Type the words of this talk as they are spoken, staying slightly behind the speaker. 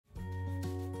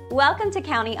Welcome to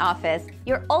County Office,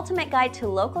 your ultimate guide to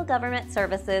local government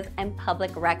services and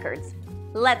public records.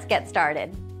 Let's get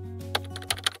started.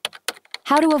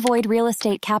 How to avoid real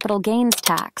estate capital gains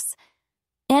tax.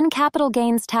 Capital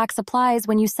gains tax applies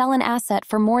when you sell an asset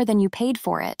for more than you paid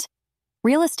for it.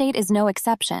 Real estate is no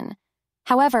exception.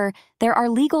 However, there are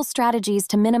legal strategies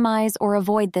to minimize or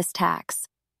avoid this tax.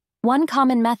 One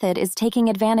common method is taking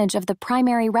advantage of the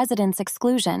primary residence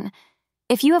exclusion.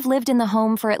 If you have lived in the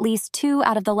home for at least 2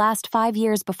 out of the last 5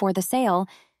 years before the sale,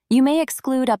 you may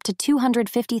exclude up to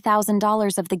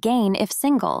 $250,000 of the gain if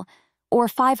single, or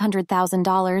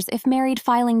 $500,000 if married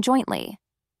filing jointly.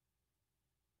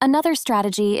 Another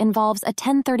strategy involves a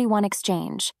 1031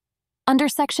 exchange. Under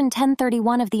Section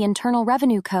 1031 of the Internal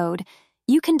Revenue Code,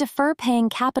 you can defer paying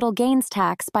capital gains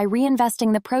tax by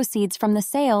reinvesting the proceeds from the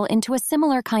sale into a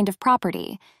similar kind of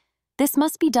property. This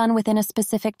must be done within a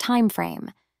specific time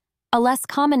frame. A less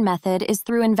common method is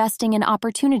through investing in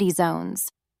opportunity zones.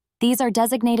 These are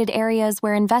designated areas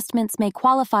where investments may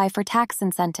qualify for tax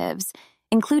incentives,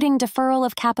 including deferral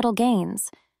of capital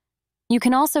gains. You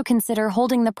can also consider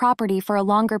holding the property for a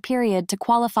longer period to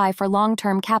qualify for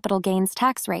long-term capital gains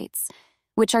tax rates,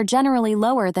 which are generally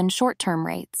lower than short-term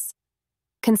rates.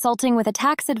 Consulting with a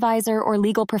tax advisor or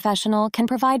legal professional can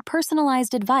provide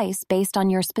personalized advice based on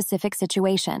your specific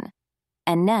situation.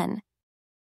 And then,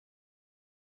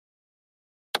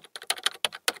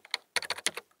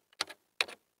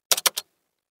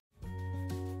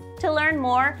 To learn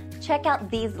more, check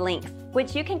out these links,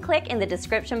 which you can click in the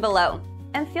description below.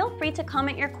 And feel free to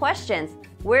comment your questions.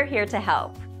 We're here to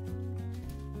help.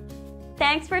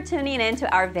 Thanks for tuning in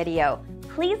to our video.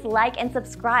 Please like and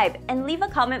subscribe and leave a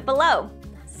comment below.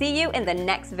 See you in the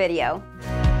next video.